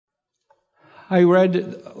I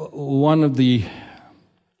read one of the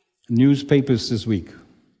newspapers this week,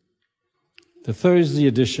 the Thursday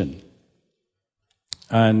edition,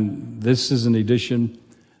 and this is an edition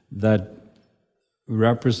that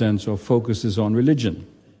represents or focuses on religion.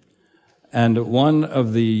 And one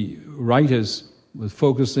of the writers was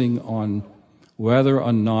focusing on whether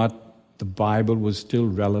or not the Bible was still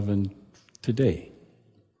relevant today.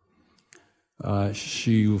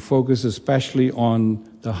 She focused especially on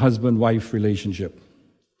the husband-wife relationship.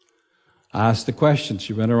 Asked the question,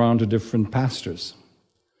 she went around to different pastors,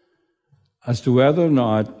 as to whether or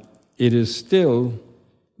not it is still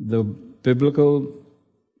the biblical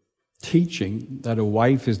teaching that a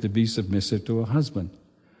wife is to be submissive to a husband.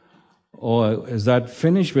 Or is that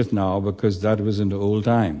finished with now because that was in the old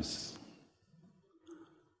times?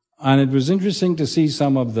 And it was interesting to see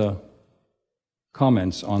some of the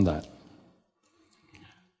comments on that.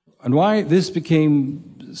 And why this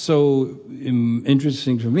became so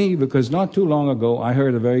interesting to me, because not too long ago I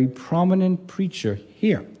heard a very prominent preacher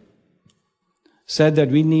here said that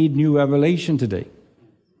we need new revelation today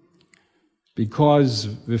because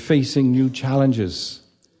we're facing new challenges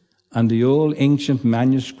and the old ancient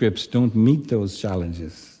manuscripts don't meet those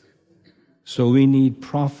challenges. So we need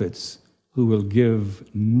prophets who will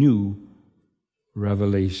give new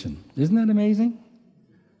revelation. Isn't that amazing?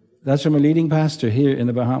 That's from a leading pastor here in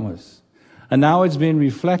the Bahamas. And now it's being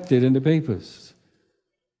reflected in the papers.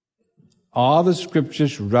 Are the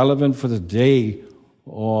scriptures relevant for the day,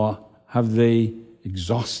 or have they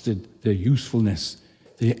exhausted their usefulness?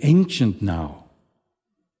 They're ancient now.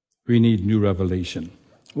 We need new revelation.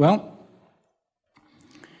 Well,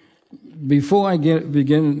 before I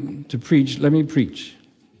begin to preach, let me preach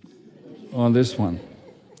on this one.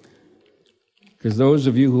 Because those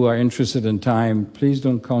of you who are interested in time, please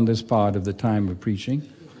don't count this part of the time of preaching.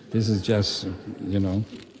 This is just,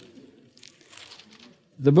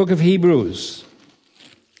 The book of Hebrews.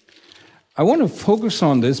 I want to focus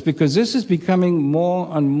on this because this is becoming more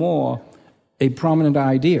and more a prominent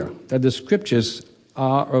idea, that the scriptures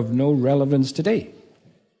are of no relevance today.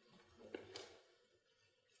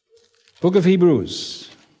 Book of Hebrews,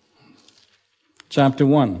 chapter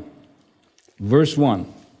 1, verse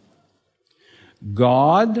 1.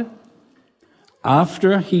 God,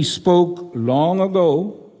 after he spoke long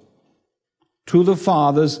ago to the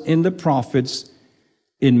fathers in the prophets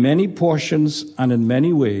in many portions and in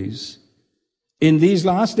many ways, in these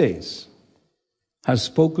last days has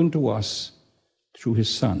spoken to us through his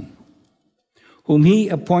Son, whom he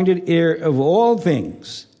appointed heir of all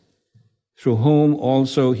things, through whom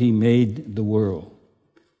also he made the world.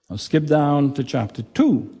 Now skip down to chapter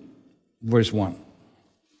 2, verse 1.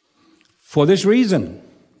 For this reason,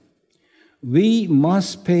 we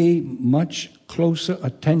must pay much closer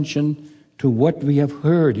attention to what we have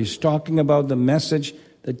heard. He's talking about the message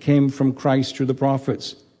that came from Christ through the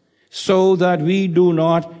prophets, so that we do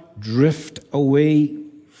not drift away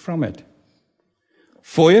from it.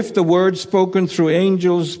 For if the word spoken through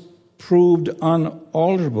angels proved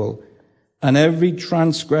unalterable, and every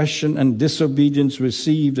transgression and disobedience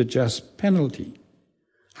received a just penalty,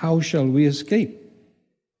 how shall we escape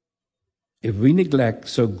if we neglect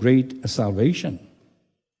so great a salvation,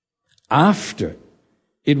 after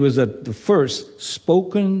it was at the first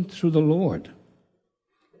spoken through the Lord?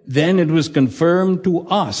 Then it was confirmed to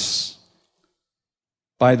us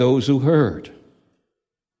by those who heard.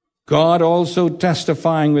 God also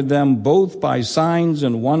testifying with them both by signs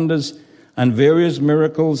and wonders and various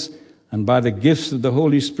miracles and by the gifts of the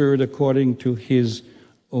Holy Spirit according to his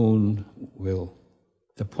own will.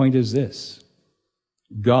 The point is this: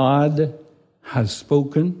 God has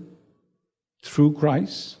spoken through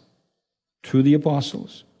Christ, through the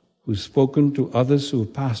apostles, who's spoken to others who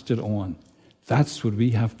have passed it on. That's what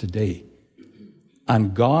we have today.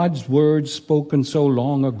 And God's word spoken so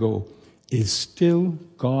long ago is still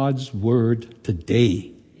God's word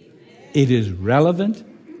today. It is relevant,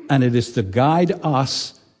 and it is to guide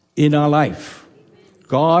us in our life.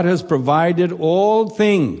 God has provided all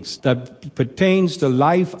things that pertains to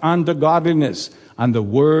life and to godliness, and the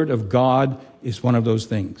word of God is one of those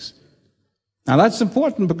things. Now that's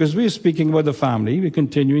important because we're speaking about the family. We're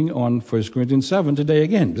continuing on 1 Corinthians 7 today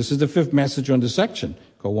again. This is the fifth message on this section.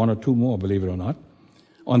 Got one or two more, believe it or not,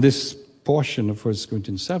 on this portion of 1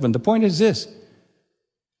 Corinthians 7. The point is this: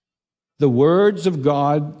 the words of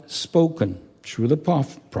God spoken through the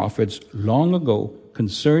prophets long ago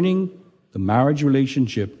concerning the marriage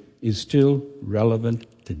relationship is still relevant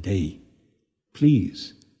today.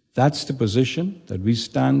 Please, that's the position that we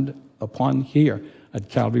stand upon here at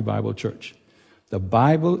Calvary Bible Church. The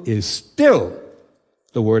Bible is still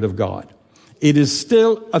the Word of God. It is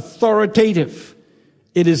still authoritative.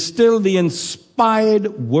 It is still the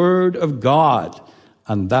inspired Word of God.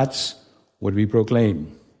 And that's what we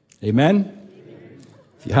proclaim. Amen?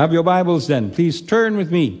 If you have your Bibles then, please turn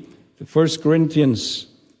with me to 1 Corinthians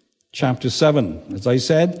chapter 7. As I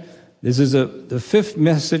said, this is the fifth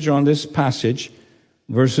message on this passage,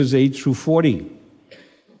 verses 8 through 40.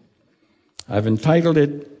 I've entitled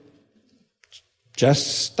it,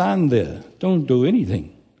 Just Stand There. Don't do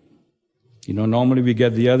anything. You know, normally we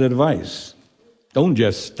get the other advice. Don't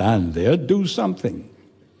just stand there, do something.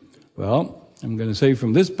 Well, I'm going to say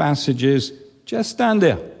from this passage is, just stand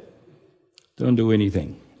there. Don't do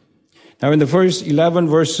anything. Now, in the first 11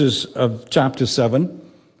 verses of chapter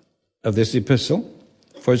 7 of this epistle,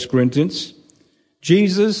 1 Corinthians,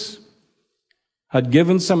 Jesus had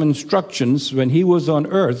given some instructions when he was on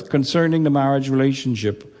earth concerning the marriage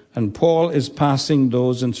relationship, and Paul is passing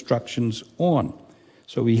those instructions on.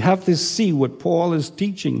 So we have to see what Paul is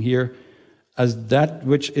teaching here as that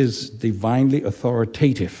which is divinely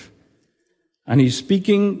authoritative. And he's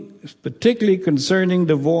speaking particularly concerning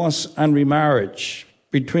divorce and remarriage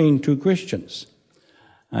between two Christians.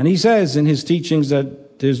 And he says in his teachings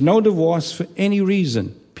that there's no divorce for any reason,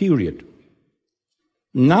 period.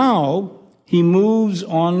 Now he moves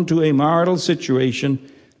on to a marital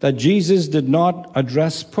situation that Jesus did not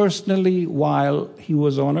address personally while he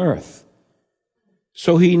was on earth.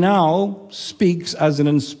 So he now speaks as an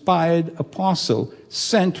inspired apostle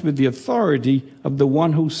sent with the authority of the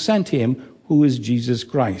one who sent him, who is Jesus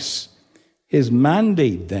Christ. His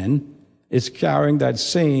mandate then is carrying that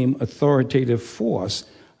same authoritative force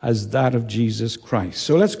as that of Jesus Christ.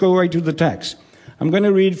 So let's go right to the text. I'm going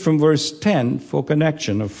to read from verse 10 for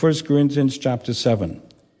connection of 1 Corinthians chapter 7.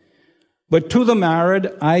 But to the married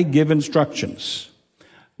I give instructions,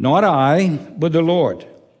 not I, but the Lord,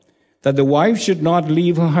 that the wife should not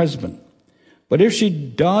leave her husband. But if she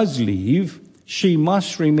does leave, she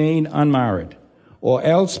must remain unmarried, or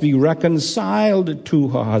else be reconciled to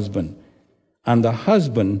her husband, and the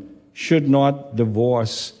husband should not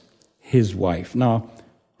divorce his wife. Now,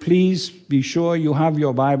 please be sure you have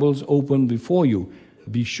your Bibles open before you.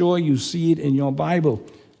 Be sure you see it in your Bible,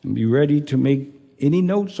 and be ready to make any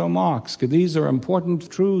notes or marks, because these are important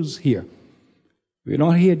truths here. We're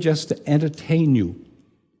not here just to entertain you.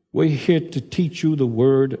 We're here to teach you the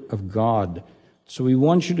Word of God. So we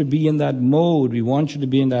want you to be in that mode. We want you to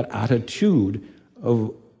be in that attitude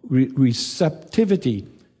of receptivity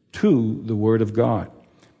to the Word of God.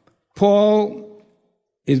 Paul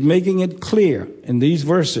is making it clear in these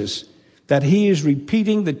verses that he is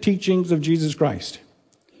repeating the teachings of Jesus Christ.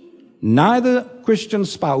 Neither Christian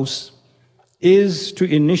spouse is to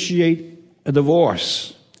initiate a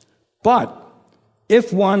divorce, but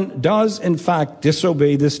if one does, in fact,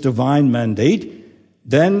 disobey this divine mandate,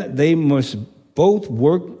 then they must both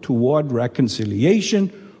work toward reconciliation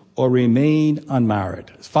or remain unmarried.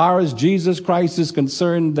 As far as Jesus Christ is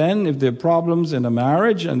concerned, then, if there are problems in a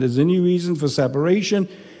marriage and there's any reason for separation,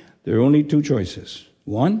 there are only two choices.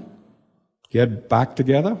 One, get back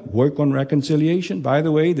together, work on reconciliation. By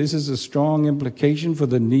the way, this is a strong implication for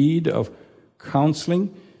the need of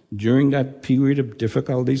counseling during that period of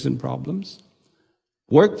difficulties and problems.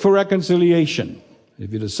 Work for reconciliation.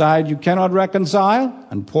 If you decide you cannot reconcile,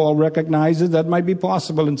 and Paul recognizes that might be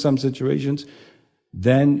possible in some situations,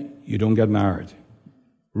 then you don't get married.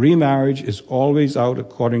 Remarriage is always out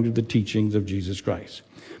according to the teachings of Jesus Christ.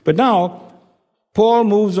 But now, Paul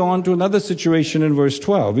moves on to another situation in verse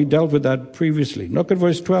 12. We dealt with that previously. Look at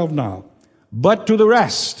verse 12 now. But to the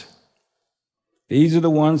rest. These are the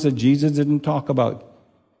ones that Jesus didn't talk about.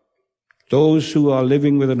 Those who are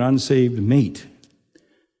living with an unsaved mate.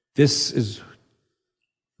 This is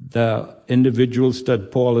the individuals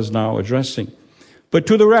that Paul is now addressing. But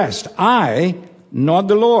to the rest, I, not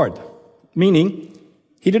the Lord. Meaning,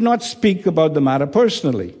 he did not speak about the matter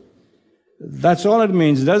personally. That's all it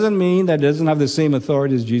means. It doesn't mean that it doesn't have the same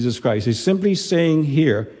authority as Jesus Christ. He's simply saying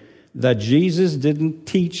here that Jesus didn't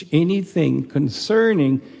teach anything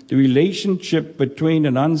concerning the relationship between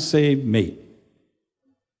an unsaved mate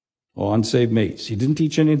or unsaved mates. He didn't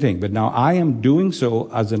teach anything. But now I am doing so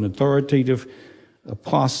as an authoritative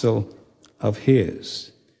apostle of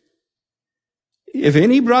his. If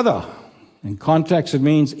any brother, in context it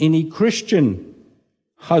means any Christian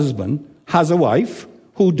husband, has a wife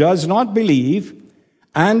who does not believe,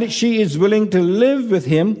 and she is willing to live with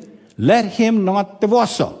him, let him not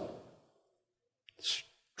divorce her.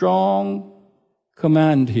 Strong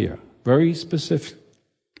command here, very specific.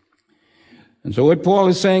 And so what Paul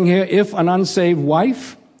is saying here, if an unsaved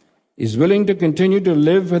wife is willing to continue to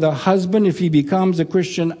live with her husband if he becomes a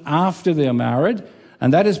Christian after they're married,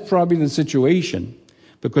 And that is probably the situation,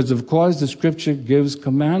 because of course the scripture gives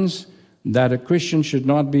commands that a Christian should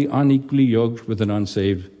not be unequally yoked with an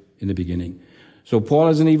unsaved in the beginning. So Paul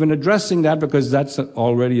isn't even addressing that because that's an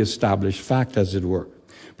already established fact, as it were.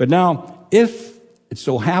 But now, if it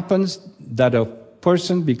so happens that a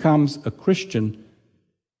person becomes a Christian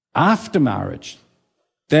after marriage,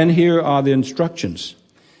 then here are the instructions.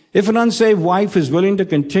 If an unsaved wife is willing to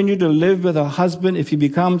continue to live with her husband if he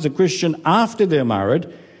becomes a Christian after they're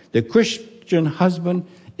married, the Christian husband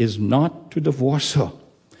is not to divorce her.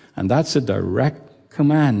 And that's a direct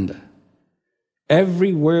command.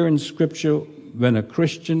 Everywhere in Scripture, when a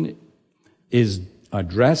Christian is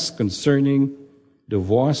addressed concerning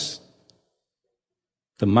divorce,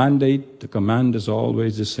 the command is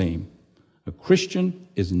always the same. A Christian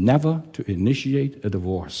is never to initiate a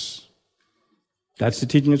divorce. That's the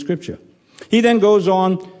teaching of Scripture. He then goes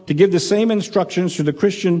on to give the same instructions to the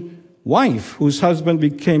Christian wife whose husband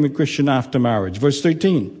became a Christian after marriage. Verse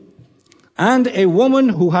 13. And a woman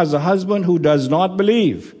who has a husband who does not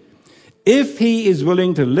believe, if he is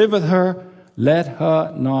willing to live with her, let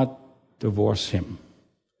her not divorce him.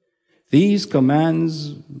 These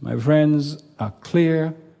commands, my friends, are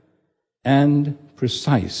clear and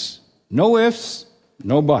precise. No ifs,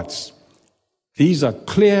 no buts. These are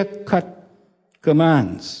clear-cut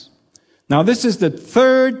commands. Now, this is the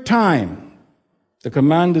third time the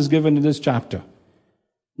command is given in this chapter,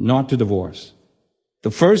 not to divorce.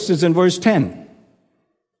 The first is in verse 10.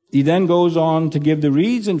 He then goes on to give the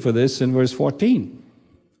reason for this in verse 14.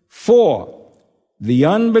 For the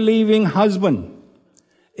unbelieving husband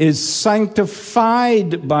is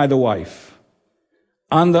sanctified by the wife,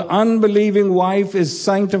 and the unbelieving wife is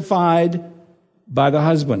sanctified by the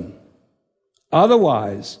husband.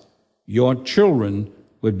 Otherwise, your children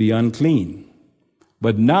would be unclean,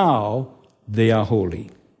 but now they are holy.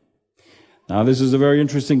 Now, this is a very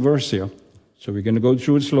interesting verse here, so we're going to go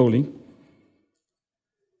through it slowly.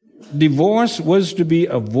 Divorce was to be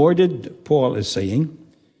avoided, Paul is saying,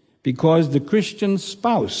 because the Christian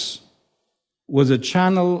spouse was a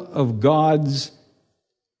channel of God's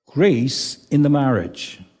grace in the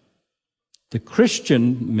marriage. The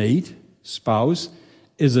Christian mate, spouse,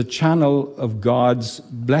 is a channel of God's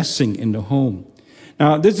blessing in the home.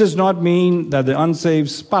 Now, this does not mean that the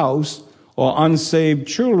unsaved spouse or unsaved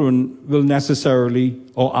children will necessarily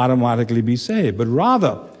or automatically be saved, but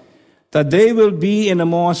rather that they will be in a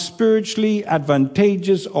more spiritually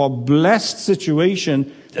advantageous or blessed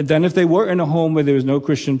situation than if they were in a home where there was no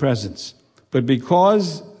Christian presence. But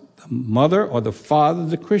because the mother or the father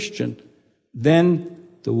is a Christian, then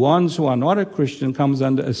the ones who are not a Christian comes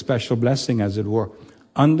under a special blessing, as it were,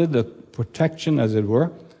 under the protection, as it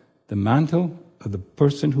were, the mantle of the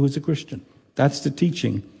person who is a Christian. That's the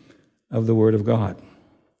teaching of the Word of God.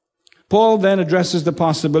 Paul then addresses the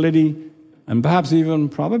possibility, and perhaps even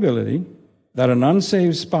probability, that an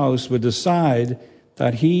unsaved spouse would decide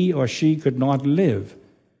that he or she could not live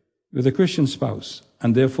with a Christian spouse,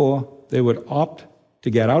 and therefore they would opt to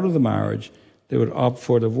get out of the marriage, they would opt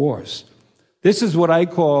for divorce. This is what I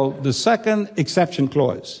call the second exception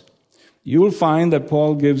clause. You will find that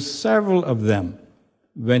Paul gives several of them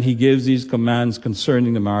when he gives these commands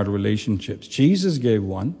concerning the marital relationships. Jesus gave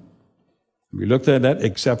one. We looked at that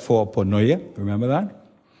except for porneia. Remember that?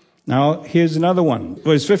 Now, here's another one.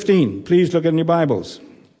 Verse 15. Please look in your Bibles.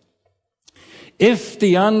 If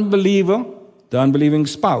the unbeliever, the unbelieving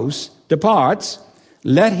spouse, departs,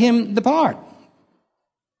 let him depart.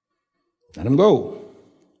 Let him go.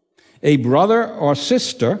 A brother or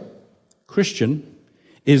sister, Christian,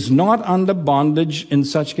 is not under bondage in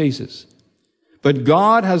such cases. But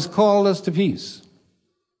God has called us to peace.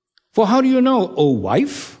 For how do you know, O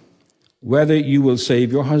wife, whether you will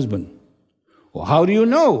save your husband? Or how do you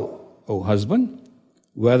know, O husband,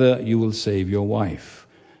 whether you will save your wife?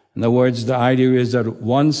 In other words, the idea is that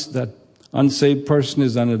once that unsaved person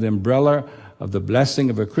is under the umbrella of the blessing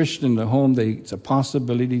of a Christian in the home, it's a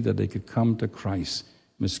possibility that they could come to Christ.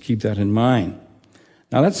 You must keep that in mind.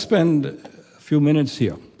 Now let's spend a few minutes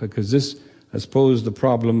here, because this has posed a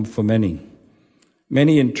problem for many.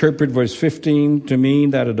 Many interpret verse 15 to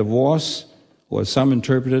mean that a divorce, or some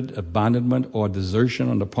interpreted abandonment or desertion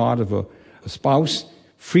on the part of a spouse,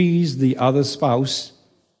 frees the other spouse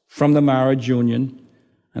from the marriage union,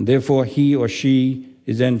 and therefore he or she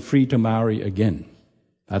is then free to marry again.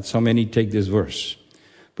 That's how many take this verse.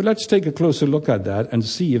 But let's take a closer look at that and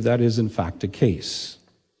see if that is in fact the case.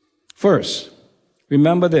 First,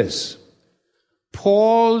 remember this.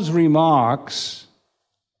 Paul's remarks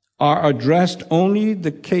are addressed only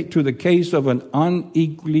to the case of an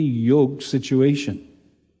unequally yoked situation.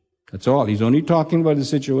 That's all. He's only talking about a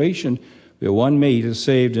situation where one mate is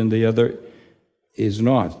saved and the other is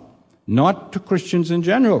not. Not to Christians in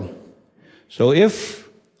general. So if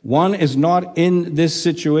one is not in this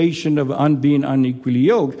situation of being unequally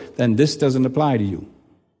yoked, then this doesn't apply to you.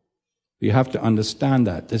 You have to understand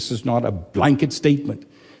that. This is not a blanket statement.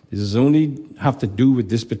 This is only have to do with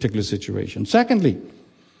this particular situation. Secondly,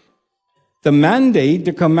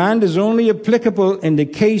 the command is only applicable in the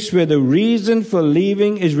case where the reason for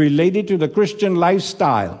leaving is related to the Christian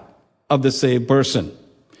lifestyle of the saved person.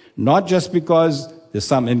 Not just because there's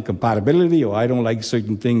some incompatibility, or I don't like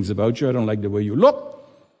certain things about you, I don't like the way you look,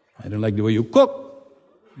 I don't like the way you cook,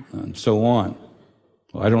 and so on.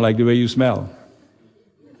 Or I don't like the way you smell.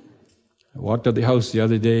 I walked out the house the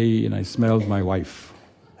other day and I smelled my wife.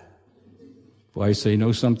 Well, I say,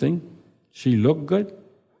 know something? She looked good,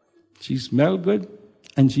 she smelled good,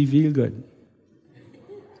 and she feel good.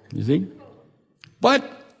 You see? But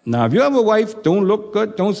now if you have a wife, don't look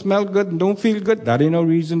good, don't smell good, and don't feel good, that ain't no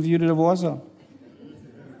reason for you to divorce her.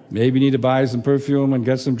 Maybe you need to buy some perfume and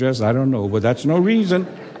get some dress, I don't know, but that's no reason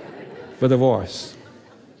for divorce.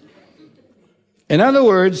 In other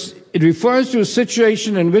words, it refers to a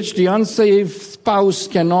situation in which the unsaved spouse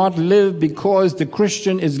cannot live because the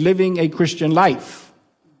Christian is living a Christian life.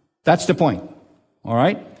 That's the point. All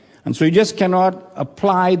right? And so you just cannot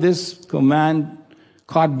apply this command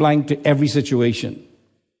carte blanche to every situation.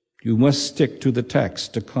 You must stick to the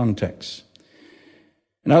text, the context.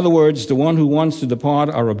 In other words, the one who wants to depart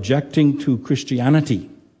are objecting to Christianity,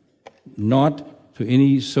 not to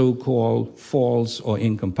any so-called faults or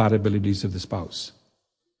incompatibilities of the spouse.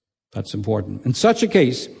 That's important. In such a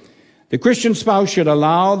case, the Christian spouse should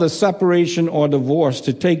allow the separation or divorce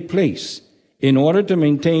to take place in order to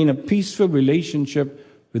maintain a peaceful relationship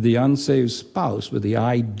with the unsaved spouse, with the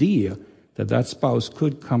idea that that spouse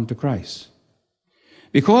could come to Christ.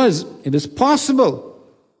 Because it is possible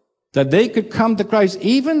that they could come to Christ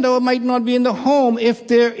even though it might not be in the home if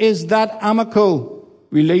there is that amicable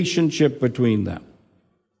relationship between them.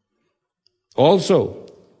 Also,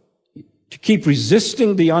 to keep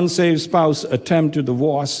resisting the unsaved spouse attempt to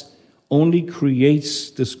divorce only creates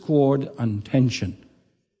discord and tension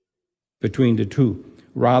between the two,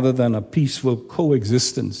 rather than a peaceful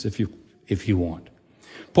coexistence, if you want.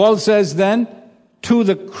 Paul says then, to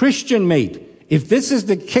the Christian mate, if this is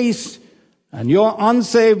the case and your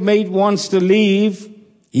unsaved mate wants to leave,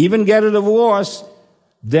 even get a divorce,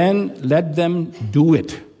 then let them do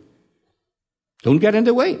it. Don't get in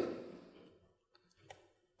the way.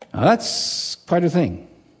 Now that's quite a thing.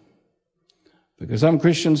 Because some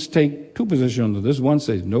Christians take two positions on this. One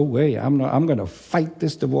says, no way, I'm going to fight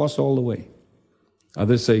this divorce all the way.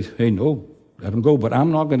 Others say, hey, no, let them go, but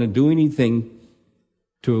I'm not going to do anything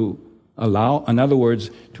to allow, in other words,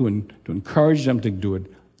 to encourage them to do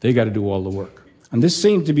it. They got to do all the work. And this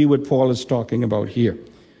seems to be what Paul is talking about here.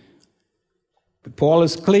 But Paul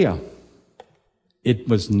is clear. It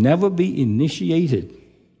must never be initiated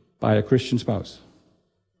by a Christian spouse.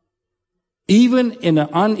 Even in an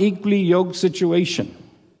unequally yoked situation,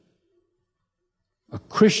 a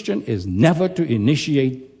Christian is never to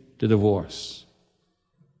initiate the divorce.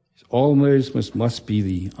 It always must be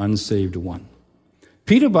the unsaved one.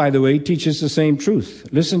 Peter, by the way, teaches the same truth.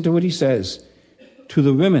 Listen to what he says to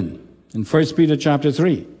the women in 1 Peter chapter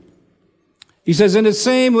 3. He says, in the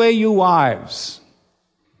same way, you wives,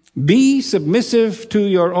 be submissive to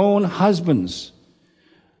your own husbands,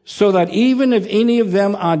 so that even if any of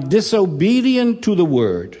them are disobedient to the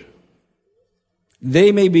word,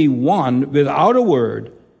 they may be won without a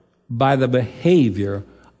word by the behavior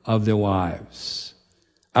of their wives,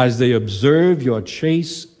 as they observe your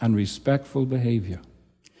chaste and respectful behavior.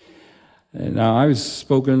 Now, I've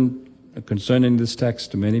spoken concerning this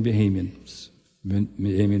text to many Bahamian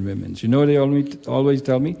women. You know what they always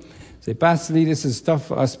tell me? Say, Pastor Lee, this is tough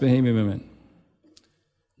for us Bahamian women.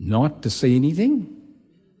 Not to say anything?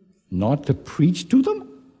 Not to preach to them?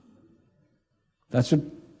 That's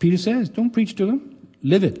what Peter says. Don't preach to them.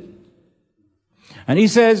 Live it. And he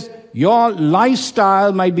says, your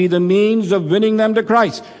lifestyle might be the means of winning them to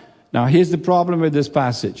Christ. Now, here's the problem with this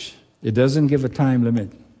passage. It doesn't give a time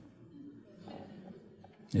limit.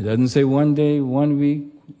 It doesn't say 1 day, 1 week,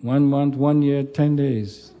 1 month, 1 year, 10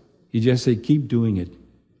 days. He just says, keep doing it.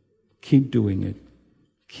 Keep doing it.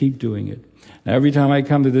 Keep doing it. Now, every time I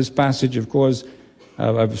come to this passage, of course,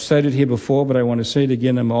 I've said it here before, but I want to say it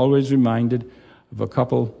again. I'm always reminded of a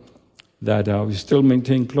couple that we still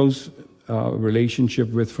maintain close relationship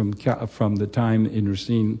with from the time in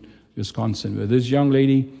Racine, Wisconsin, where this young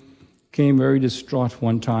lady came very distraught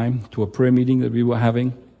one time to a prayer meeting that we were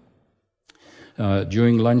having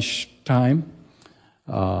during lunch time,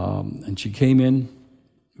 and she came in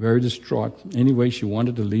very distraught. Anyway, she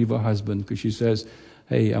wanted to leave her husband because she says,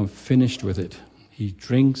 hey, I'm finished with it. He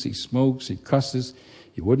drinks, he smokes, he cusses,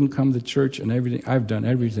 he wouldn't come to church and everything. I've done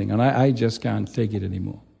everything, and I just can't take it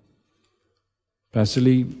anymore. Pastor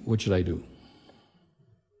Lee, what should I do?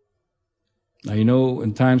 Now, you know,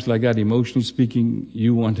 in times like that, emotionally speaking,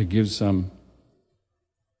 you want to give some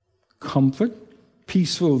comfort,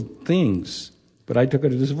 peaceful things. But I took her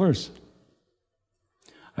to this verse.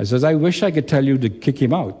 I says, I wish I could tell you to kick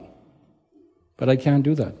him out, but I can't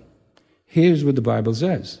do that. Here's what the Bible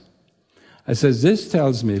says. I says, this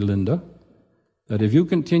tells me, Linda, that if you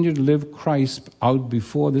continue to live Christ out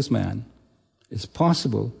before this man, it's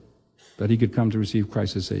possible that he could come to receive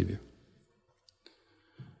Christ as Savior.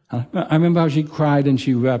 I remember how she cried and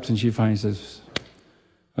she wept, and she finally says,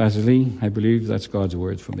 Pastor Lee, I believe that's God's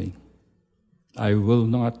word for me. I will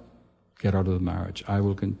not get out of the marriage. I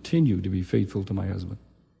will continue to be faithful to my husband.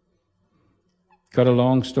 Cut a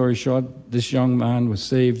long story short, this young man was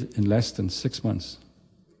saved in less than 6 months.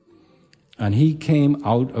 And he came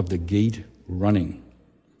out of the gate running.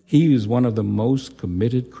 He is one of the most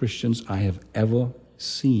committed Christians I have ever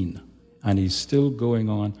seen. And he's still going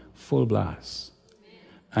on full blast.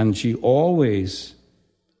 And she always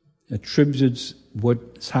attributes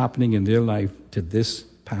what's happening in their life to this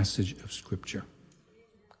passage of Scripture.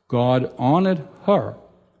 God honored her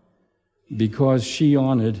because she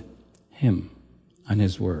honored him and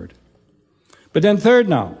his word. But then third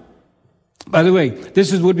now, by the way,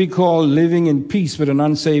 this is what we call living in peace with an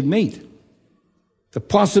unsaved mate. The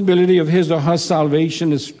possibility of his or her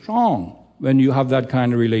salvation is strong when you have that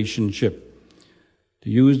kind of relationship. To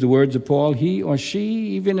use the words of Paul, he or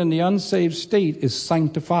she, even in the unsaved state, is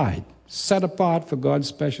sanctified, set apart for God's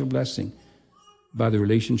special blessing by the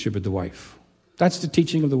relationship with the wife. That's the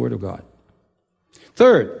teaching of the Word of God.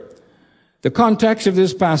 Third, the context of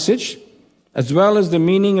this passage, as well as the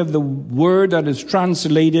meaning of the word that is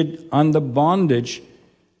translated under bondage,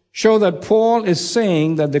 show that Paul is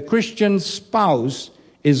saying that the Christian spouse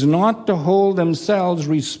is not to hold themselves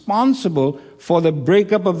responsible for the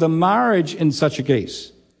breakup of the marriage in such a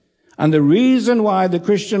case. And the reason why the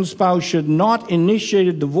Christian spouse should not initiate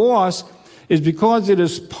a divorce is because it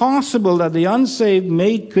is possible that the unsaved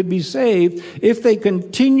mate could be saved if they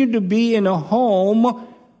continue to be in a home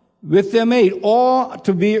with their mate, or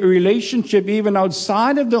to be a relationship even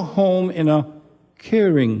outside of the home in a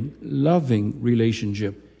caring, loving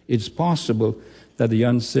relationship. It's possible that the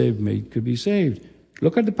unsaved mate could be saved.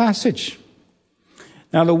 Look at the passage.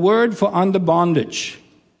 Now, the word for under bondage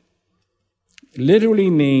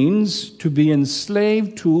literally means to be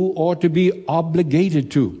enslaved to or to be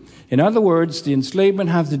obligated to. In other words, the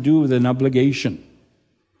enslavement has to do with an obligation.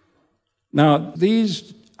 Now,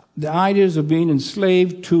 the ideas of being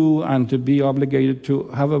enslaved to and to be obligated to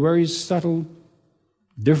have a very subtle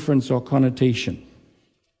difference or connotation.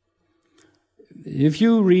 If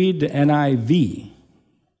you read the NIV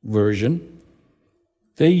version,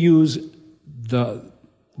 they use the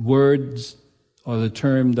words or the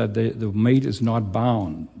term that the mate is not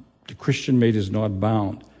bound. The Christian mate is not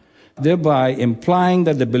bound, thereby implying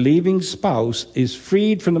that the believing spouse is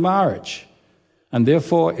freed from the marriage and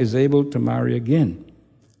therefore is able to marry again.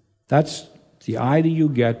 That's the idea you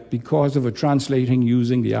get because of a translating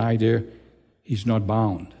using the idea he's not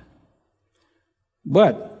bound.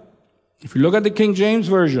 But if you look at the King James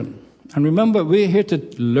Version, and remember, we're here to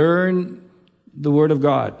learn the Word of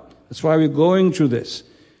God. That's why we're going through this.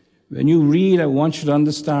 When you read, I want you to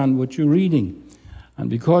understand what you're reading. And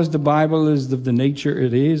because the Bible is of the nature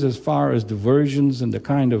it is, as far as the versions and the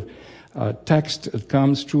kind of text it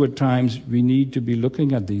comes through at times, we need to be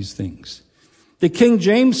looking at these things. The King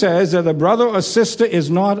James says that a brother or sister is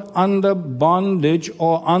not under bondage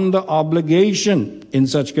or under obligation in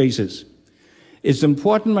such cases. It's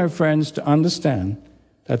important, my friends, to understand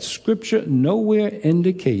that Scripture nowhere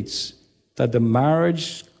indicates that the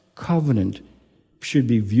marriage covenant should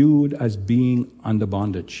be viewed as being under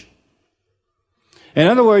bondage. In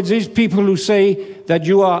other words, these people who say that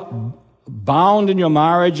you are bound in your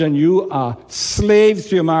marriage and you are slaves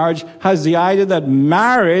to your marriage has the idea that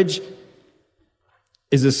marriage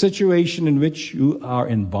is a situation in which you are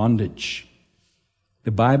in bondage.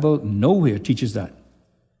 The Bible nowhere teaches that.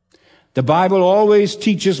 The Bible always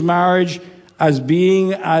teaches marriage as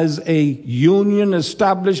being as a union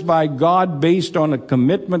established by God based on a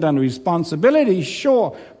commitment and responsibility,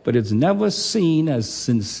 sure, but it's never seen as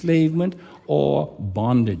enslavement or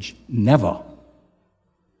bondage. Never.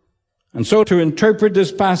 And so to interpret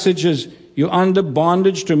this passage as you're under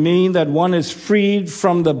bondage to mean that one is freed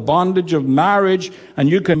from the bondage of marriage and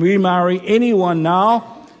you can remarry anyone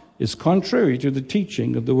now is contrary to the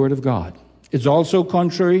teaching of the Word of God. It's also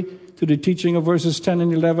contrary to the teaching of verses 10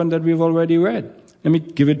 and 11 that we've already read. Let me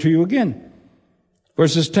give it to you again.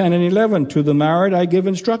 Verses 10 and 11, to the married I give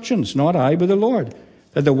instructions, not I, but the Lord,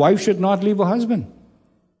 that the wife should not leave her husband.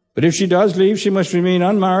 But if she does leave, she must remain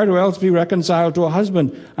unmarried or else be reconciled to her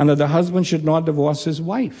husband, and that the husband should not divorce his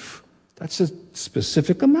wife. That's a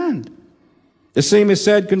specific command. The same is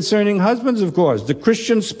said concerning husbands, of course. The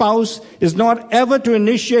Christian spouse is not ever to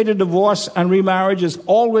initiate a divorce, and remarriage is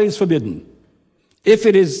always forbidden. If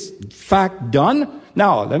it is in fact done,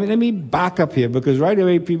 now let me back up here, because right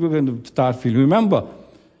away people are going to start feeling. Remember,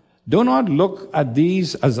 do not look at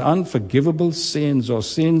these as unforgivable sins or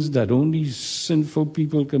sins that only sinful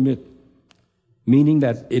people commit, meaning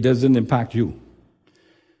that it doesn't impact you.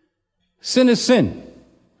 Sin is sin.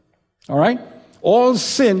 All right? All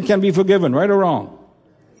sin can be forgiven, right or wrong.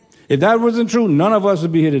 If that wasn't true, none of us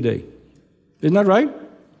would be here today. Isn't that right?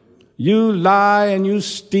 You lie and you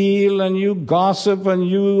steal and you gossip and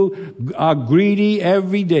you are greedy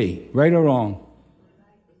every day, right or wrong?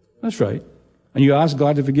 That's right. And you ask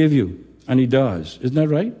God to forgive you, and He does. Isn't that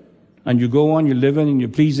right? And you go on, you're living and you're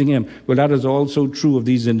pleasing Him. Well, that is also true of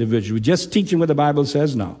these individuals. We're just teaching what the Bible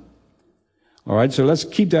says now. All right, so let's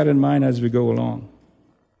keep that in mind as we go along.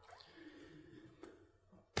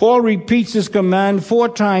 Paul repeats this command 4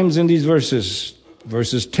 times in these verses.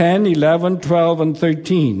 Verses 10, 11, 12, and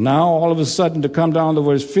 13. Now, all of a sudden, to come down to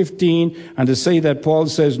verse 15 and to say that Paul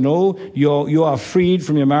says, no, you are freed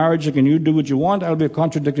from your marriage, and you do what you want, that'll be a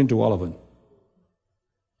contradiction to all of it.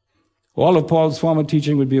 All of Paul's former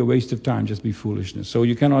teaching would be a waste of time, just be foolishness. So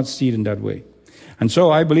you cannot see it in that way. And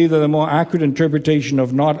so I believe that a more accurate interpretation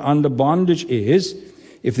of not under bondage is,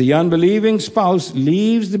 if the unbelieving spouse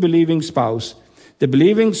leaves the believing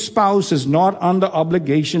spouse is not under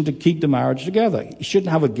obligation to keep the marriage together. He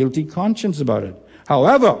shouldn't have a guilty conscience about it.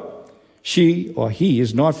 However, she or he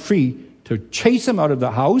is not free to chase him out of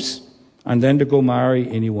the house and then to go marry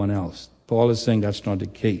anyone else. Paul is saying that's not the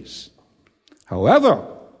case. However,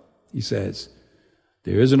 he says,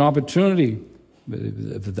 there is an opportunity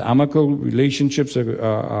if the amicable relationships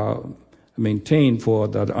are maintained for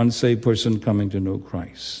that unsaved person coming to know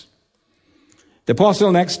Christ. The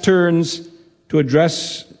apostle next turns to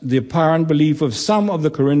address the apparent belief of some of the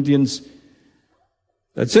Corinthians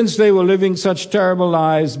that since they were living such terrible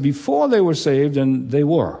lives before they were saved, and they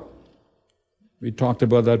were. We talked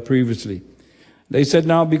about that previously. They said,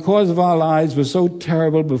 now because of our lives were so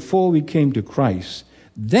terrible before we came to Christ,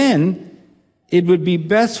 then it would be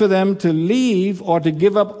best for them to leave or to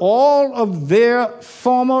give up all of their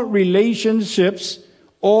former relationships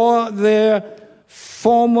or their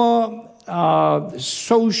former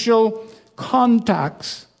social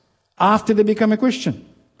contacts after they become a Christian.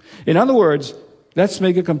 In other words, let's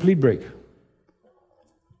make a complete break.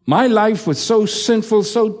 My life was so sinful,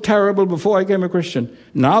 so terrible before I became a Christian.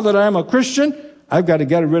 Now that I am a Christian, I've got to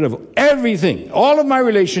get rid of everything, all of my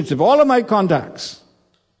relationships, all of my contacts.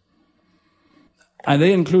 And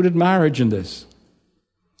they included marriage in this.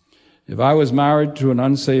 If I was married to an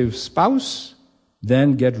unsaved spouse,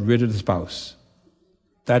 then get rid of the spouse.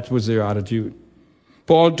 That was their attitude.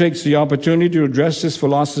 Paul takes the opportunity to address this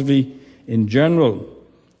philosophy in general,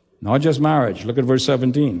 not just marriage. Look at verse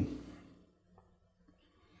 17.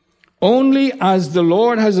 Only as the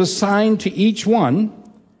Lord has assigned to each one,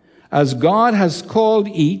 as God has called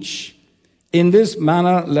each, in this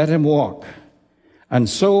manner let him walk. And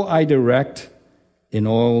so I direct in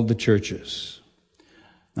all the churches.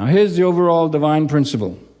 Now here's the overall divine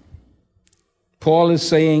principle. Paul is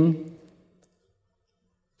saying,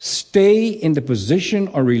 stay in the position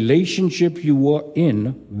or relationship you were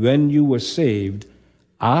in when you were saved,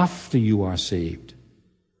 after you are saved,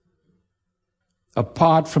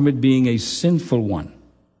 apart from it being a sinful one.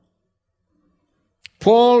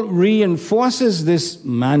 Paul reinforces this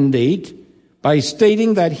mandate by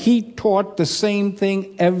stating that he taught the same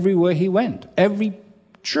thing everywhere he went. Every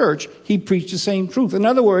church, he preached the same truth. In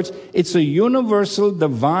other words, it's a universal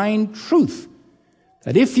divine truth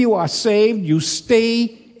that if you are saved, you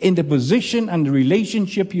stay in the position and the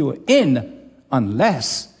relationship you are in,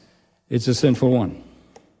 unless it's a sinful one.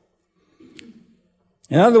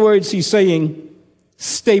 In other words, he's saying,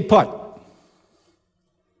 stay put.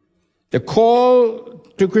 The call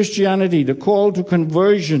to Christianity, the call to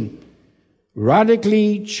conversion,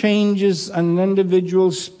 radically changes an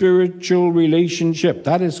individual's spiritual relationship.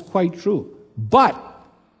 That is quite true. But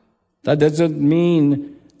that doesn't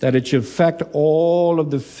mean that it should affect all of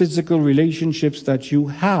the physical relationships that you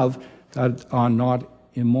have that are not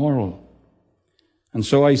immoral. And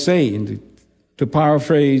so I say, to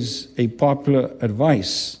paraphrase a popular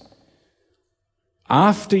advice,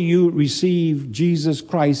 after you receive Jesus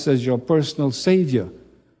Christ as your personal Savior,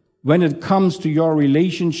 when it comes to your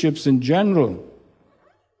relationships in general,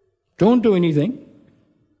 don't do anything.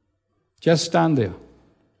 Just stand there.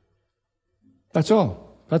 That's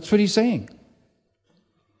all. That's what he's saying.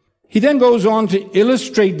 He then goes on to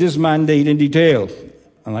illustrate this mandate in detail,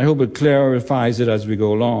 and I hope it clarifies it as we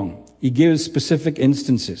go along. He gives specific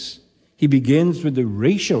instances. He begins with the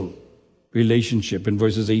racial relationship in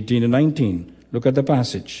verses 18 and 19. Look at the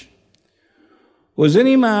passage. Was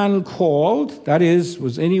any man called, that is,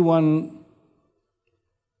 was anyone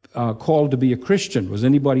called to be a Christian? Was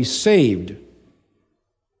anybody saved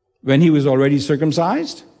when he was already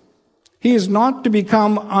circumcised? He is not to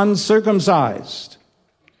become uncircumcised.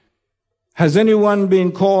 Has anyone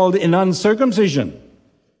been called in uncircumcision?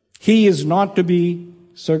 He is not to be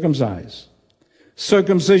circumcised.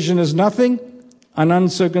 Circumcision is nothing, and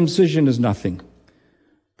uncircumcision is nothing.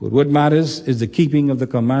 But what matters is the keeping of the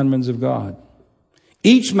commandments of God.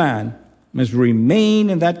 Each man must remain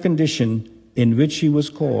in that condition in which he was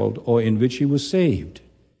called or in which he was saved,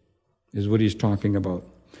 is what he's talking about.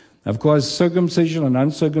 Of course, circumcision and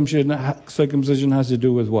uncircumcision has to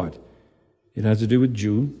do with what? It has to do with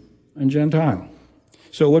Jew and Gentile.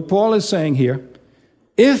 So what Paul is saying here,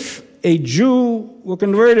 if a Jew were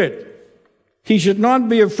converted, he should not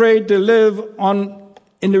be afraid to live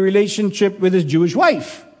in the relationship with his Jewish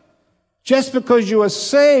wife. Just because you are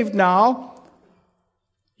saved now,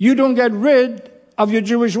 you don't get rid of your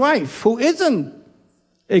Jewish wife, who isn't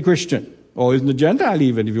a Christian, or isn't a Gentile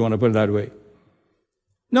even, if you want to put it that way.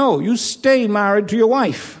 No, you stay married to your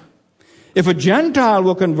wife. If a Gentile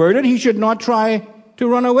were converted, he should not try to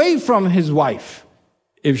run away from his wife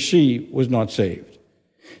if she was not saved.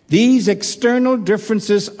 These external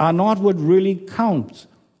differences are not what really counts,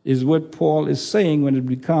 is what Paul is saying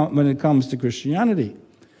when it comes to Christianity.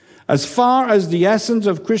 As far as the essence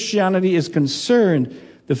of Christianity is concerned,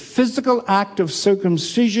 the physical act of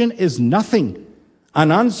circumcision is nothing,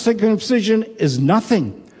 and uncircumcision is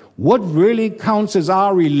nothing. What really counts is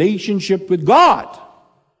our relationship with God.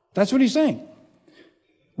 That's what he's saying.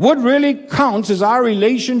 What really counts is our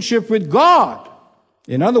relationship with God.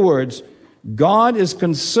 In other words, God is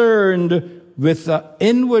concerned with the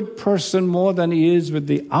inward person more than he is with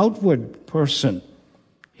the outward person.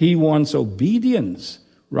 He wants obedience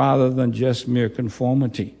rather than just mere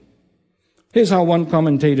conformity. Here's how one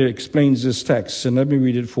commentator explains this text, and let me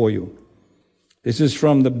read it for you. This is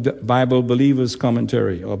from the Bible Believer's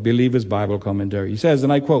Commentary, or Believer's Bible Commentary. He says,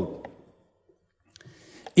 and I quote,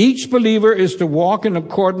 "Each believer is to walk in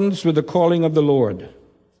accordance with the calling of the Lord.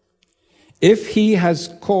 If he has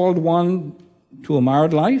called one to a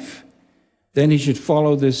married life, then he should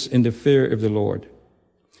follow this in the fear of the Lord.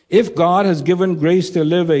 If God has given grace to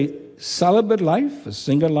live a celibate life, a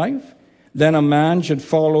single life, then a man should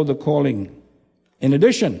follow the calling. In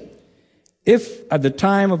addition, if at the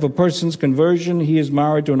time of a person's conversion he is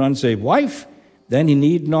married to an unsaved wife, then he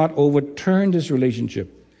need not overturn this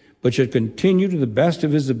relationship, but should continue to the best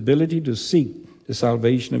of his ability to seek the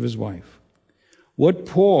salvation of his wife." What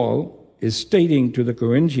Paul is stating to the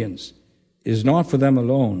Corinthians is not for them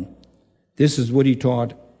alone. This is what he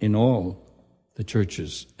taught in all the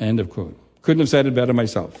churches. End of quote. Couldn't have said it better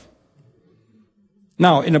myself.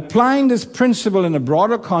 Now, in applying this principle in a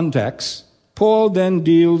broader context, Paul then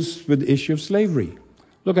deals with the issue of slavery.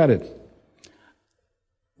 Look at it.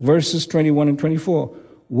 Verses 21 and 24.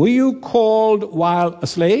 Were you called while a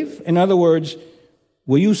slave? In other words,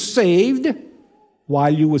 were you saved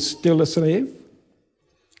while you were still a slave?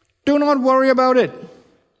 Do not worry about it.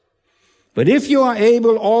 But if you are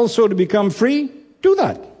able also to become free, do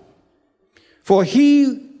that. For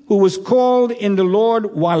he who was called in the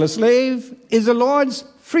Lord while a slave is the Lord's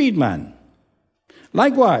freedman.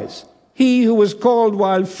 Likewise, he who was called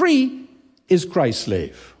while free is Christ's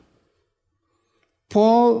slave.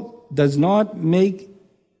 Paul does not make,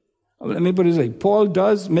 let me put it this way, Paul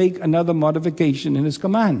does make another modification in his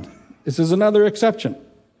command. This is another exception.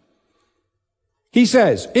 He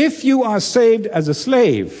says, if you are saved as a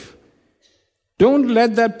slave, don't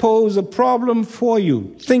let that pose a problem for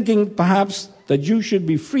you, thinking perhaps that you should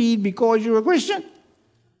be freed because you're a Christian.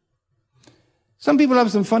 Some people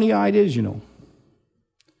have some funny ideas, you know.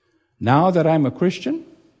 Now that I'm a Christian,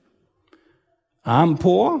 I'm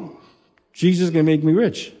poor, Jesus can make me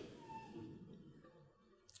rich.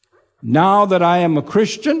 Now that I am a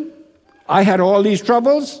Christian, I had all these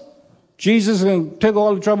troubles, Jesus can take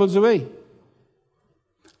all the troubles away.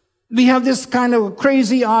 We have this kind of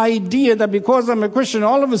crazy idea that because I'm a Christian,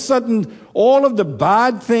 all of a sudden, all of the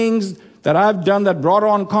bad things that I've done that brought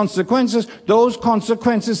on consequences, those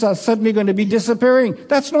consequences are suddenly going to be disappearing.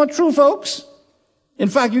 That's not true, folks. In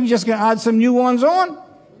fact, you just can add some new ones on.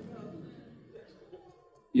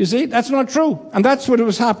 You see, that's not true. And that's what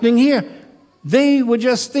was happening here. They were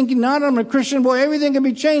just thinking, now that I'm a Christian, boy, everything can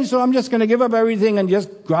be changed, so I'm just going to give up everything and just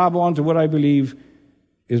grab on to what I believe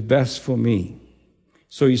is best for me.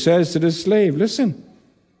 So he says to this slave, listen,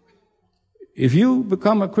 if you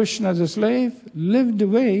become a Christian as a slave, live the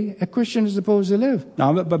way a Christian is supposed to live.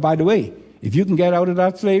 Now, but by the way, if you can get out of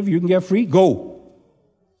that slave, you can get free, go.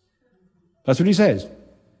 That's what he says.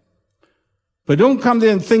 But don't come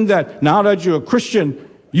there and think that now that you're a Christian,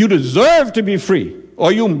 you deserve to be free,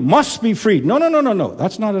 or you must be freed. No.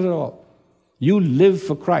 That's not it at all. You live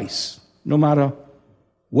for Christ, no matter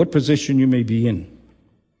what position you may be in.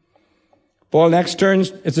 Paul next turns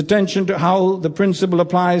its attention to how the principle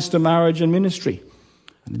applies to marriage and ministry.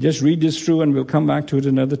 Just read this through and we'll come back to it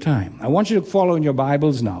another time. I want you to follow in your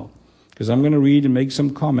Bibles now, because I'm going to read and make some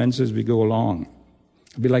comments as we go along.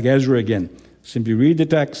 It'll be like Ezra again. Simply read the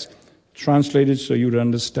text, translate it so you'd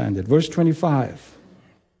understand it. Verse 25.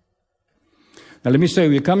 Now let me say,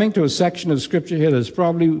 we're coming to a section of Scripture here that's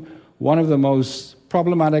probably one of the most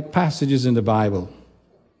problematic passages in the Bible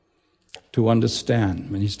to understand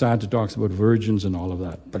when he starts to talk about virgins and all of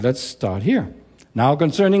that. But let's start here. Now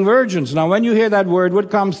concerning virgins. Now when you hear that word,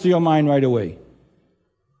 what comes to your mind right away?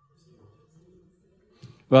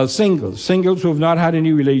 Well, singles who have not had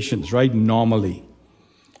any relations, right, normally.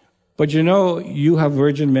 But you know, you have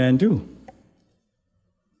virgin men too.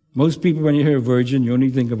 Most people, when you hear virgin, you only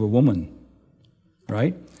think of a woman,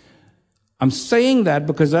 right? I'm saying that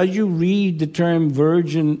because as you read the term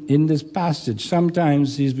virgin in this passage,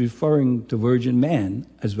 sometimes he's referring to virgin men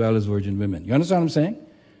as well as virgin women. You understand what I'm saying?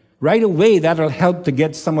 Right away, that'll help to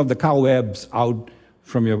get some of the cobwebs out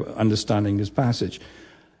from your understanding this passage.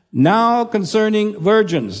 Now, concerning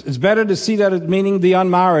virgins, it's better to see that as meaning the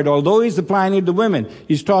unmarried. Although he's applying it to women,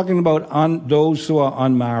 he's talking about those who are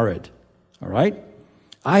unmarried. All right?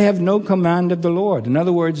 I have no command of the Lord. In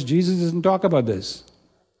other words, Jesus doesn't talk about this.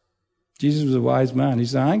 Jesus was a wise man. He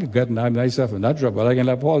said, I ain't getting myself in that trouble. I can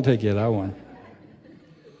let Paul take care of that one.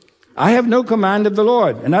 I have no command of the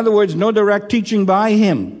Lord. In other words, no direct teaching by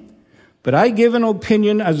him. But I give an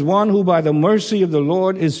opinion as one who by the mercy of the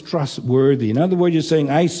Lord is trustworthy. In other words, you're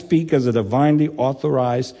saying, I speak as a divinely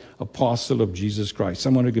authorized apostle of Jesus Christ.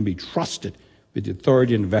 Someone who can be trusted with the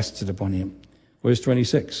authority invested upon him. Verse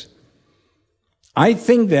 26. I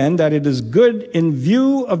think then that it is good in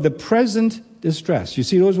view of the present distress. You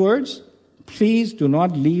see those words? Please do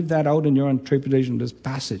not leave that out in your interpretation of this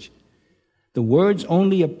passage. The words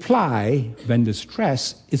only apply when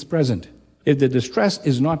distress is present. If the distress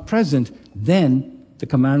is not present, then the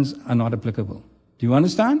commands are not applicable. Do you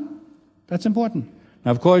understand? That's important. Now,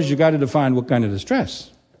 of course, you got to define what kind of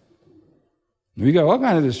distress. We got all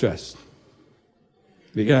kind of distress.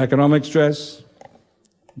 We got economic stress.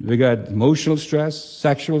 We got emotional stress,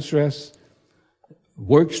 sexual stress,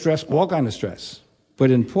 work stress, all kind of stress. But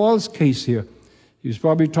in Paul's case here, he was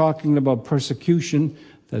probably talking about persecution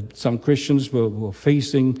that some Christians were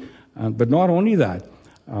facing, but not only that,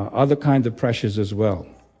 other kinds of pressures as well.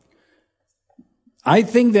 I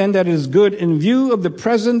think then that it is good in view of the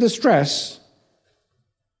present distress,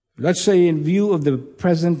 let's say in view of the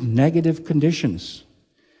present negative conditions,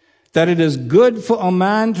 that it is good for a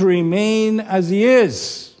man to remain as he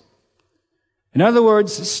is. In other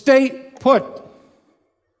words, stay put.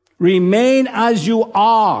 Remain as you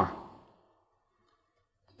are.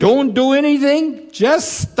 Don't do anything.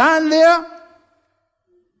 Just stand there.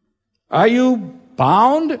 Are you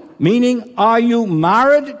bound? Meaning, are you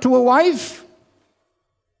married to a wife?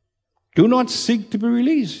 Do not seek to be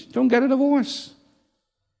released. Don't get a divorce.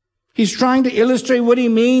 He's trying to illustrate what he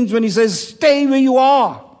means when he says, stay where you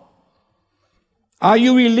are. Are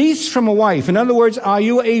you released from a wife? In other words, are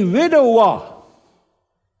you a widower?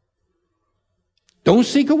 Don't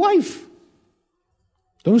seek a wife.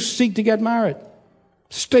 Don't seek to get married.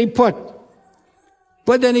 Stay put.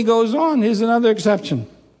 But then he goes on. Here's another exception.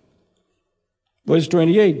 Verse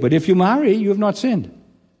 28. But if you marry, you have not sinned.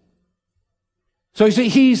 So you see,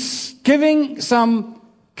 he's giving some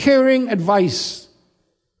caring advice.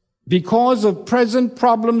 Because of present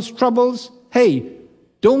problems, troubles, hey,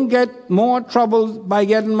 don't get more trouble by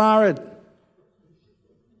getting married.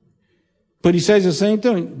 But he says the same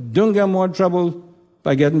thing. Don't get more trouble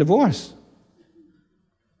by getting divorced.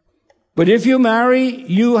 But if you marry,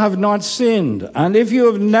 you have not sinned. And if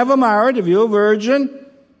you have never married, if you're a virgin,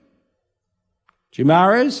 she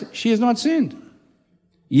marries, she has not sinned.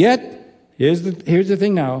 Yet, here's the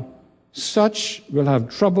thing now. Such will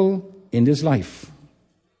have trouble in this life.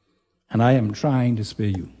 And I am trying to spare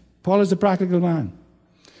you. Paul is a practical man.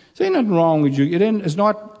 So ain't nothing wrong with you. It's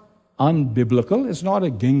not unbiblical. It's not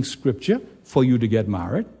against Scripture for you to get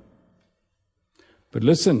married. But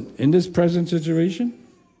listen, in this present situation,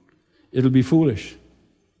 it'll be foolish.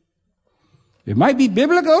 It might be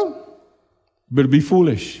biblical, but it'll be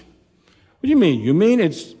foolish. What do you mean? You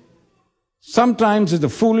mean sometimes it's a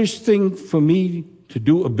foolish thing for me to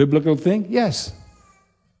do a biblical thing? Yes.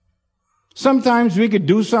 Sometimes we could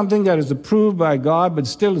do something that is approved by God, but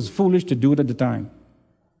still is foolish to do it at the time.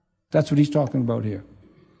 That's what he's talking about here.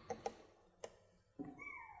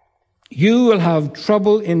 You will have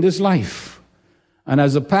trouble in this life. And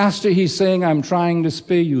as a pastor, he's saying, I'm trying to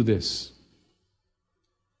spare you this.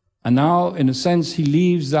 And now, in a sense, he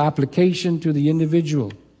leaves the application to the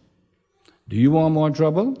individual. Do you want more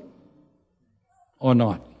trouble or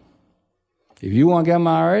not? If you want to get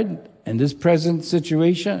married in this present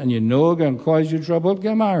situation and you know it's going to cause you trouble,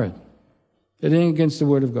 get married. It ain't against the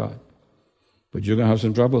Word of God. But you're going to have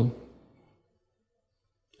some trouble.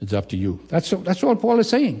 It's up to you. That's all Paul is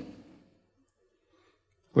saying.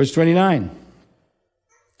 Verse 29.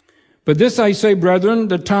 But this I say, brethren,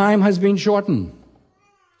 the time has been shortened.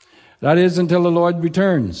 That is, until the Lord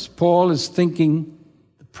returns. Paul is thinking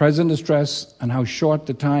the present distress and how short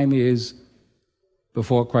the time is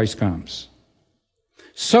before Christ comes.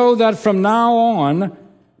 So that from now on,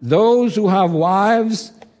 those who have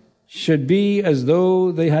wives should be as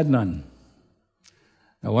though they had none.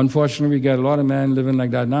 Now, unfortunately, we got a lot of men living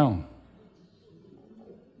like that now.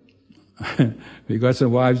 We got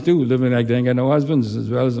some wives, too, living like they ain't got no husbands, as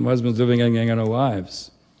well as some husbands living like they ain't got no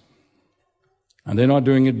wives. And they're not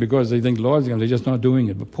doing it because they think the Lord's going to, they're just not doing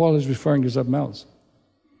it. But Paul is referring to something else.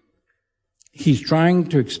 He's trying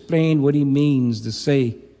to explain what he means to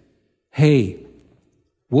say, hey,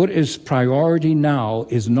 what is priority now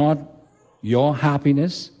is not your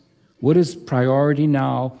happiness. What is priority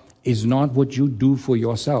now is not what you do for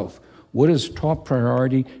yourself. What is top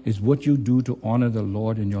priority is what you do to honor the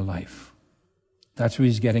Lord in your life. That's what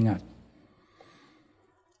he's getting at.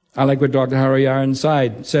 I like what Dr. Harry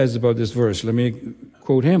Ironside says about this verse. Let me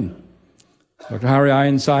quote him. Dr. Harry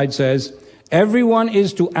Ironside says, everyone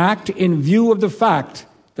is to act in view of the fact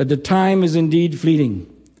that the time is indeed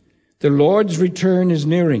fleeting. The Lord's return is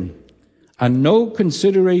nearing, and no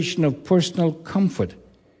consideration of personal comfort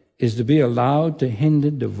is to be allowed to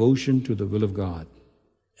hinder devotion to the will of God.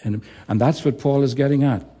 And that's what Paul is getting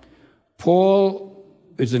at. Paul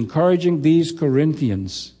is encouraging these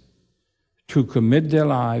Corinthians to commit their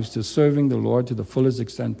lives to serving the Lord to the fullest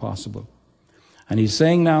extent possible. And he's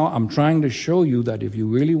saying now, I'm trying to show you that if you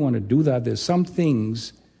really want to do that, there's some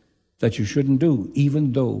things that you shouldn't do,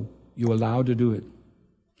 even though you're allowed to do it.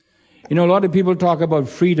 You know, a lot of people talk about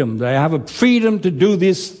freedom. They have a freedom to do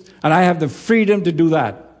this, and I have the freedom to do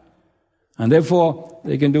that. And therefore,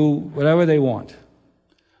 they can do whatever they want.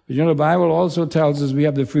 But you know, the Bible also tells us we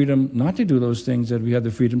have the freedom not to do those things that we have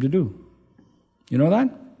the freedom to do. You know that?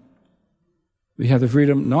 We have the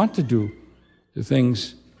freedom not to do the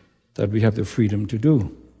things that we have the freedom to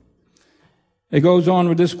do. It goes on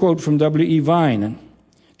with this quote from W.E. Vine.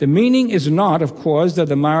 The meaning is not, of course, that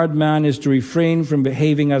the married man is to refrain from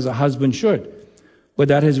behaving as a husband should, but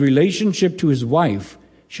that his relationship to his wife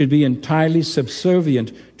should be entirely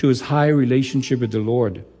subservient to his high relationship with the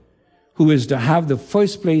Lord, who is to have the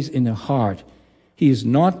first place in the heart. He is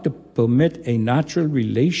not to permit a natural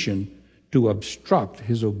relation to obstruct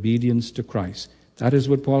his obedience to Christ. That is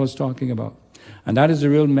what Paul is talking about. And that is the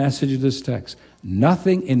real message of this text.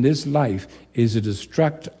 Nothing in this life is to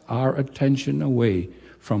distract our attention away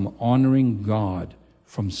from honoring God,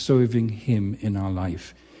 from serving Him in our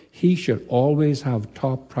life. He should always have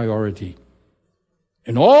top priority.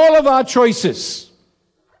 In all of our choices,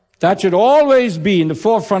 that should always be in the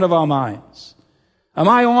forefront of our minds. Am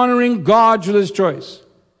I honoring God through this choice?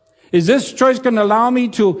 Is this choice going to allow me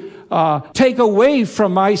to take away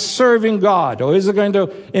from my serving God? Or is it going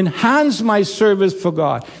to enhance my service for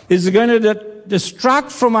God? Is it going to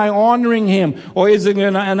distract from my honoring Him? Or is it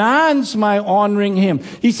going to enhance my honoring Him?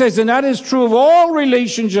 He says, and that is true of all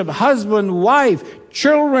relationships, husband, wife,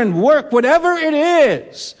 children, work, whatever it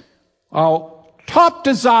is. Our top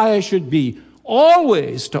desire should be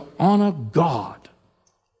always to honor God.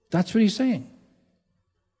 That's what he's saying.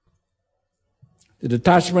 The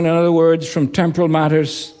detachment, in other words, from temporal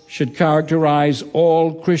matters should characterize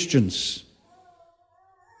all Christians.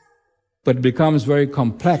 But it becomes very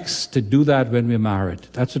complex to do that when we're married.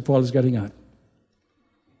 That's what Paul is getting at.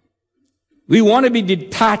 We want to be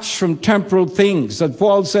detached from temporal things. That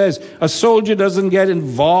Paul says a soldier doesn't get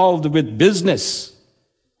involved with business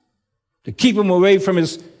to keep him away from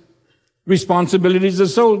his responsibilities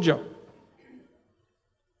as a soldier.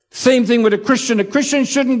 Same thing with a Christian. A Christian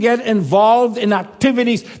shouldn't get involved in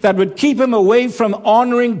activities that would keep him away from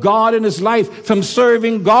honoring God in his life, from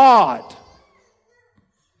serving God.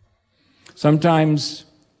 Sometimes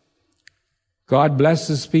God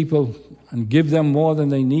blesses people and gives them more than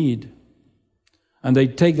they need. And they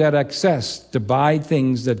take that excess to buy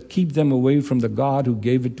things that keep them away from the God who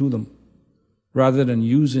gave it to them, rather than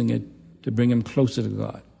using it to bring them closer to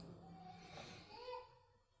God.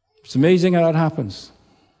 It's amazing how that happens.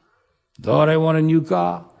 Thought I want a new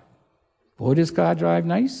car. Boy, this car drive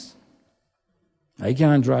nice. I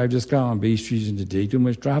can't drive this car on Bay Street in the day, too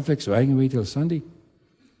much traffic, so I can wait till Sunday.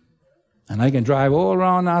 And I can drive all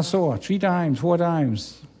around Nassau 3 times, 4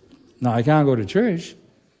 times. Now, I can't go to church.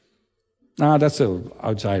 Now, that's an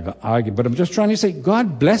outside argument. But I'm just trying to say,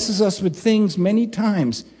 God blesses us with things many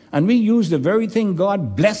times, and we use the very thing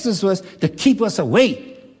God blesses us to keep us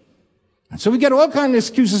away. And so we get all kinds of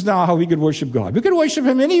excuses now how we could worship God. We could worship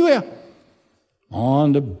Him anywhere.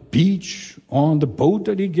 On the beach, on the boat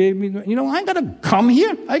that He gave me. You know, I ain't got to come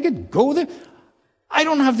here. I could go there. I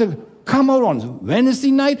don't have to come out on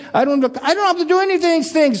Wednesday night. I don't have to do any of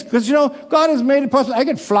these things because, you know, God has made it possible. I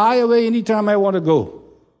could fly away anytime I want to go.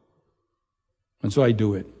 And so I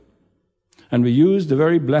do it. And we use the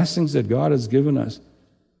very blessings that God has given us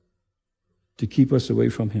to keep us away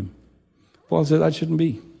from Him. Paul said that shouldn't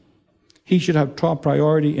be. He should have top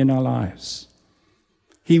priority in our lives.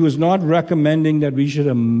 He was not recommending that we should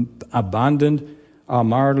abandon our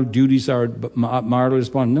marital duties, our marital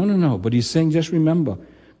responsibility. No. But he's saying, just remember,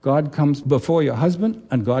 God comes before your husband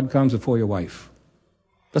and God comes before your wife.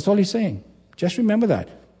 That's all he's saying. Just remember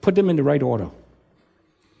that. Put them in the right order.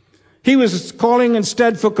 He was calling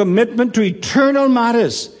instead for commitment to eternal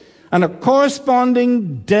matters and a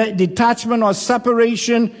corresponding detachment or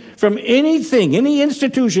separation from anything, any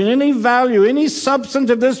institution, any value, any substance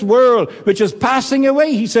of this world, which is passing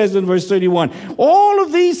away, he says in verse 31. All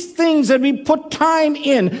of these things that we put time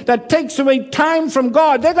in, that takes away time from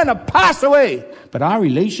God, they're going to pass away. But our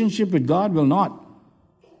relationship with God will not.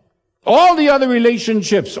 All the other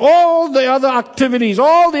relationships, all the other activities,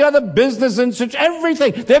 all the other business and such,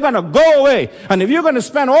 everything, they're going to go away. And if you're going to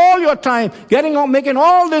spend all your time making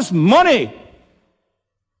all this money,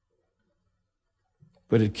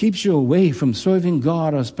 but it keeps you away from serving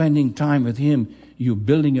God or spending time with Him, you're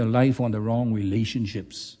building your life on the wrong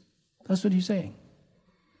relationships. That's what he's saying.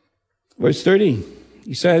 Verse 30,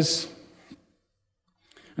 he says,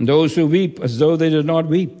 and those who weep as though they did not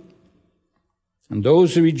weep, and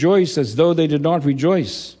those who rejoice as though they did not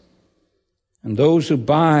rejoice, and those who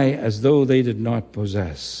buy as though they did not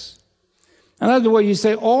possess. And that's the way you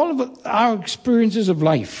say all of our experiences of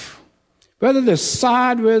life, whether they're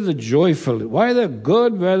sad, whether they're joyful, whether they're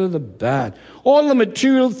good, whether they're bad, all the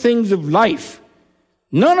material things of life,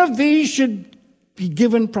 none of these should be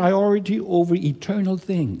given priority over eternal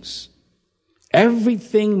things.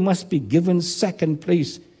 Everything must be given second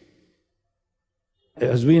place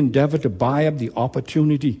as we endeavor to buy up the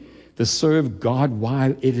opportunity to serve God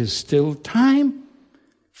while it is still time.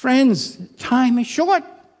 Friends, time is short.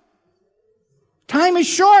 Time is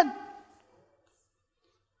short.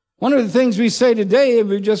 One of the things we say today,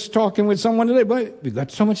 we're just talking with someone today, but we've got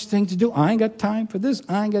so much things to do. I ain't got time for this.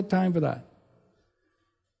 I ain't got time for that.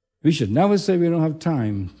 We should never say we don't have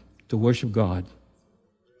time to worship God.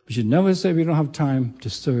 We should never say we don't have time to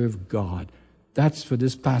serve God. That's what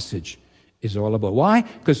this passage is all about. Why?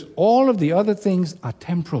 Because all of the other things are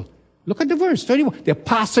temporal. Look at the verse 31. They're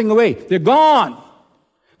passing away. They're gone.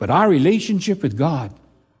 But our relationship with God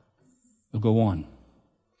will go on.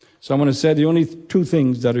 Someone has said the only 2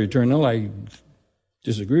 things that are eternal. I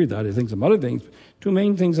disagree with that. I think some other things. 2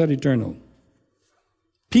 main things that are eternal.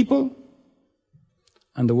 People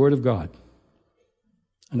and the Word of God.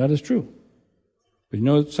 And that is true. But you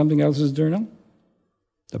know something else is eternal?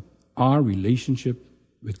 Our relationship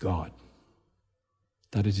with God.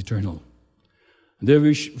 That is eternal. And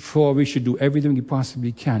therefore, we should do everything we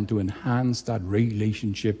possibly can to enhance that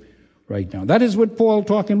relationship right now. That is what Paul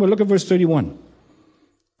talking about. Look at verse 31.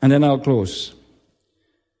 And then I'll close.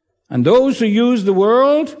 And those who use the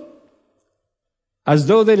world as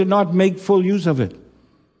though they did not make full use of it.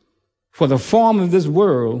 For the form of this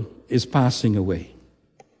world is passing away.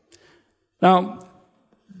 Now,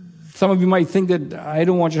 some of you might think that I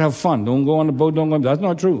don't want you to have fun. Don't go on the boat, don't go on. That's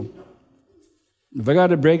not true. If I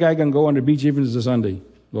got a break, I can go on the beach even if it's a Sunday,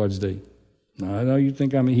 Lord's Day. Now, I know you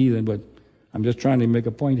think I'm a heathen, but I'm just trying to make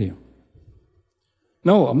a point here.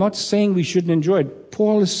 No, I'm not saying we shouldn't enjoy it.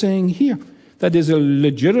 Paul is saying here that there's a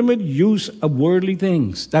legitimate use of worldly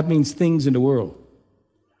things. That means things in the world.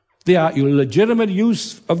 There are your legitimate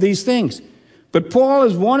use of these things. But Paul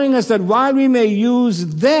is warning us that while we may use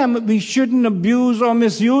them, we shouldn't abuse or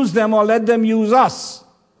misuse them or let them use us.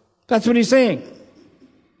 That's what he's saying.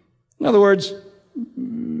 In other words,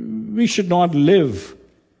 we should not live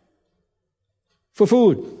for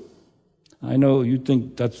food. I know you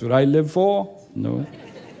think that's what I live for. No.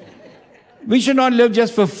 We should not live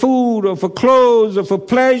just for food or for clothes or for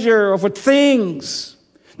pleasure or for things.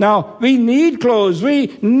 Now, we need clothes,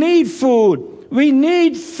 we need food, we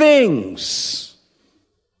need things.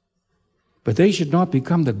 But they should not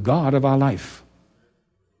become the God of our life.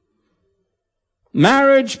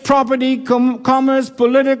 Marriage, property, commerce,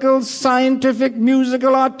 political, scientific,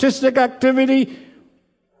 musical, artistic activity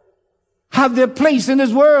have their place in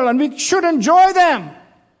this world, and we should enjoy them.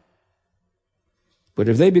 But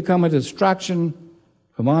if they become a distraction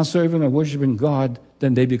from our serving and worshiping God,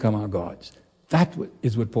 then they become our gods. That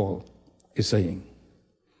is what Paul is saying.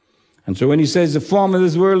 And so when he says the form of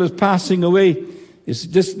this world is passing away, this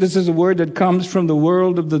is a word that comes from the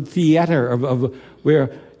world of the theater, of where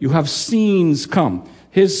you have scenes come.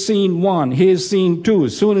 Here's scene 1, here's scene 2.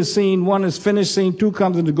 As soon as scene 1 is finished, scene 2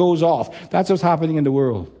 comes and it goes off. That's what's happening in the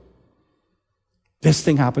world. This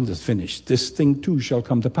thing happens, it's finished. This thing too shall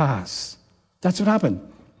come to pass. That's what happened.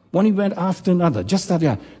 One event after another, just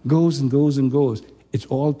that goes and goes and goes. It's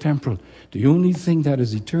all temporal. The only thing that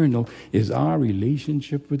is eternal is our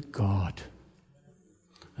relationship with God.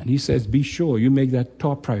 And he says, be sure you make that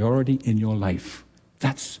top priority in your life.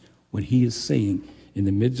 That's what he is saying in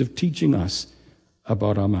the midst of teaching us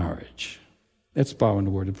about our marriage. Let's bow in a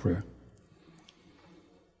word of prayer.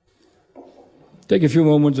 Take a few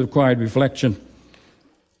moments of quiet reflection.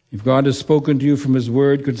 If God has spoken to you from his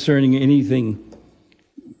word concerning anything,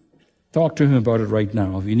 talk to him about it right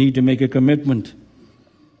now. If you need to make a commitment,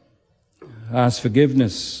 ask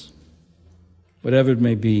forgiveness, whatever it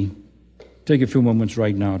may be, take a few moments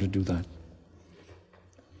right now to do that.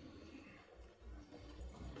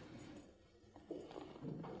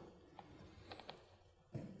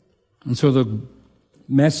 And so the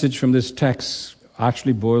message from this text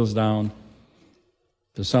actually boils down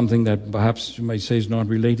to something that perhaps you might say is not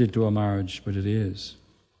related to our marriage, but it is.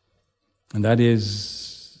 And that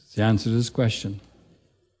is the answer to this question.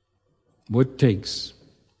 What takes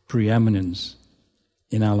preeminence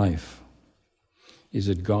in our life? Is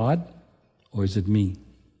it God or is it me?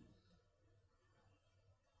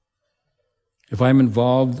 If I'm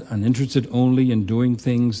involved and interested only in doing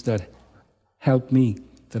things that help me,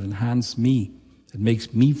 that enhance me, that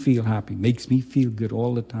makes me feel happy, makes me feel good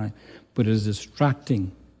all the time, but is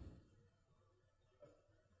distracting,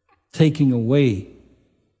 taking away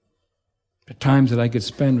the times that I could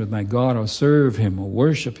spend with my God or serve him or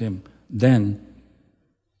worship him, then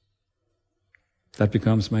that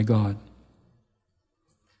becomes my God.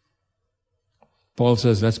 Paul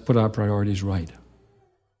says, let's put our priorities right.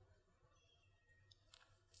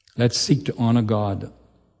 Let's seek to honor God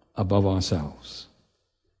above ourselves.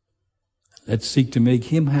 Let's seek to make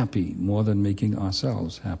him happy more than making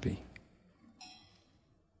ourselves happy.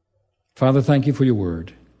 Father, thank you for your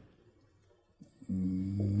word.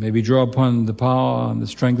 May we draw upon the power and the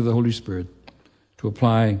strength of the Holy Spirit to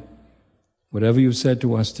apply whatever you've said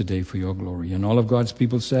to us today for your glory. And all of God's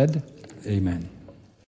people said, amen.